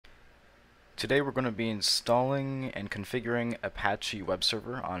Today we're going to be installing and configuring Apache Web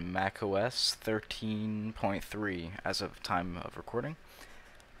Server on macOS 13.3 as of time of recording.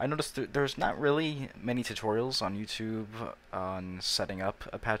 I noticed there's not really many tutorials on YouTube on setting up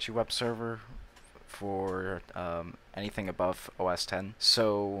Apache Web Server for anything above OS 10,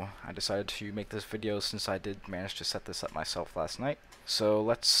 so I decided to make this video since I did manage to set this up myself last night. So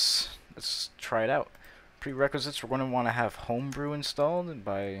let's try it out. Prerequisites: we're going to want to have Homebrew installed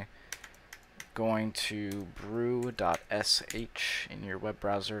by going to brew.sh in your web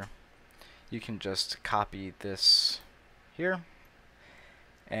browser. You can just copy this here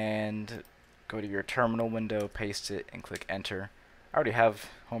and go to your terminal window, paste it, and click enter. I already have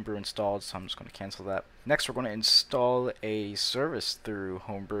Homebrew installed, so I'm just going to cancel that. Next, we're going to install a service through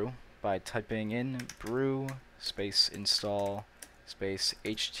Homebrew by typing in brew space install space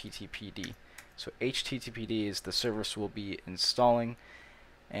httpd. So httpd is the service we'll be installing,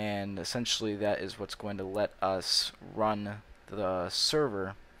 and essentially that is what's going to let us run the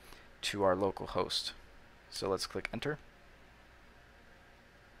server to our local host. So let's click enter,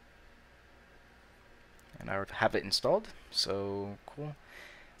 and I have it installed, so cool.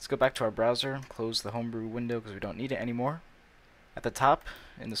 Let's go back to our browser, close the Homebrew window because we don't need it anymore. At the top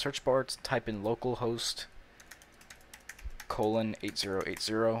in the search bar, type in localhost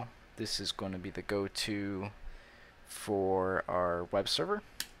 :8080. This is going to be the go-to for our web server,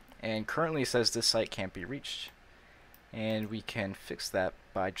 and currently it says this site can't be reached, and we can fix that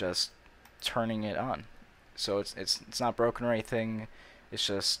by just turning it on. So it's not broken or anything, it's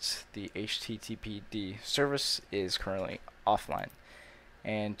just the HTTPD service is currently offline.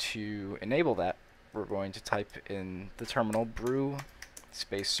 And to enable that, we're going to type in the terminal brew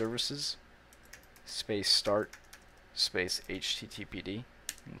space services space start space HTTPD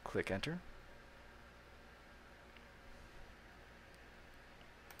and click enter.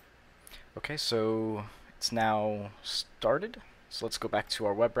 Okay, so it's now started. So let's go back to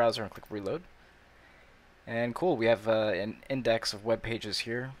our web browser and click reload. And cool, we have an index of web pages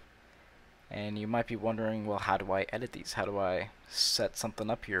here. And you might be wondering, well, how do I edit these? How do I set something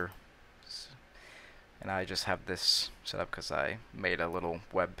up here? And I just have this set up because I made a little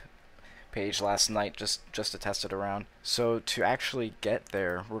web page last night just to test it around. So to actually get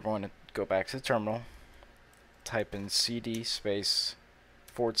there, we're going to go back to the terminal, type in cd space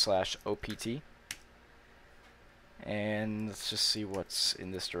 /opt, and let's just see what's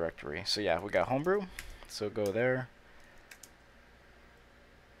in this directory. So yeah, we got Homebrew, so go there,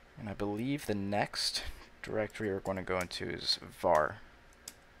 and I believe the next directory we're going to go into is var,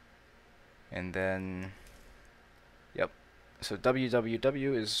 and then yep, so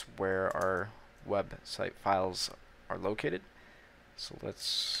www is where our website files are located. So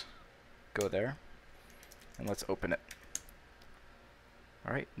let's go there and let's open it.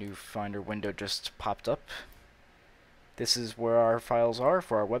 Alright, new Finder window just popped up. This is where our files are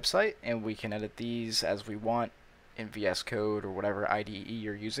for our website, and we can edit these as we want in VS Code or whatever IDE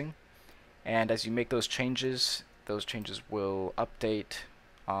you're using. And as you make those changes will update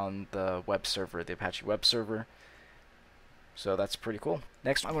on the web server, the Apache Web Server. So that's pretty cool.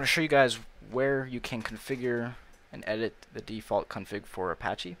 Next, I'm going to show you guys where you can configure and edit the default config for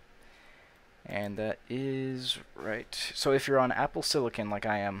Apache. And that is right. So if you're on Apple Silicon like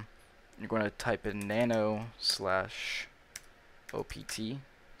I am, you're going to type in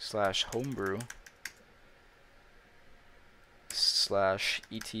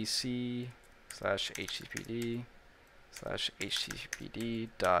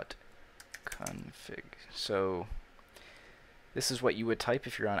So this is what you would type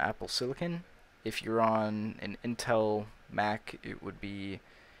if you're on Apple Silicon. If you're on an Intel Mac, it would be,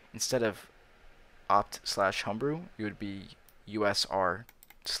 instead of opt/homebrew, it would be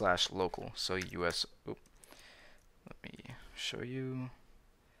usr/local. So let me show you.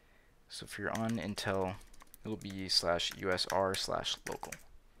 So if you're on Intel, it'll be /usr/local.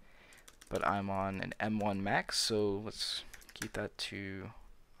 But I'm on an M1 Mac, so let's keep that to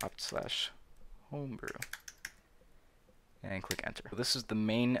opt/homebrew. And click enter. This is the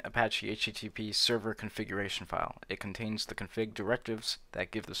main Apache HTTP server configuration file. It contains the config directives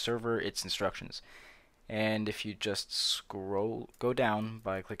that give the server its instructions. And if you just go down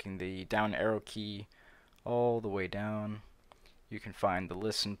by clicking the down arrow key all the way down, you can find the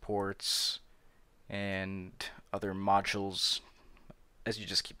listen ports and other modules as you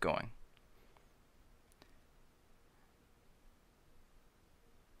just keep going.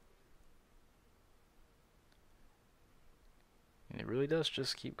 And it really does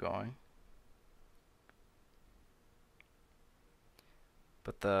just keep going.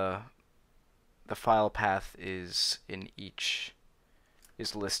 But the file path is in each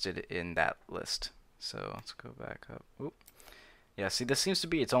is listed in that list. So let's go back up. Oop. Yeah, see, this seems to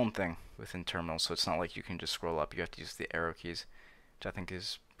be its own thing within terminal, so it's not like you can just scroll up. You have to use the arrow keys, which I think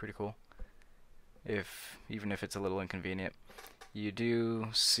is pretty cool, even if it's a little inconvenient. You do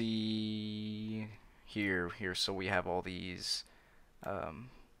see here, so we have all these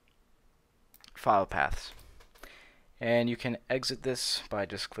file paths. And you can exit this by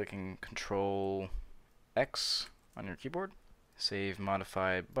just clicking Control X on your keyboard. Save,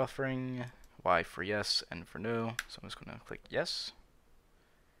 modify buffering, Y for yes, N for no. So I'm just going to click yes.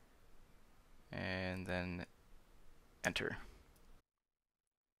 And then enter.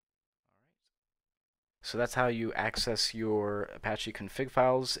 So that's how you access your Apache config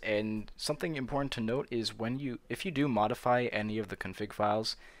files. And something important to note is if you do modify any of the config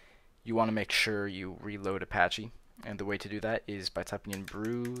files, you want to make sure you reload Apache. And the way to do that is by typing in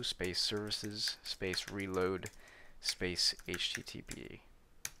brew space services space reload space HTTP.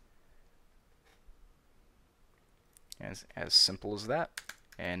 As simple as that.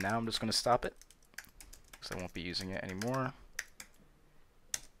 And now I'm just going to stop it because I won't be using it anymore.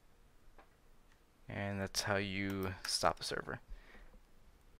 And that's how you stop the server.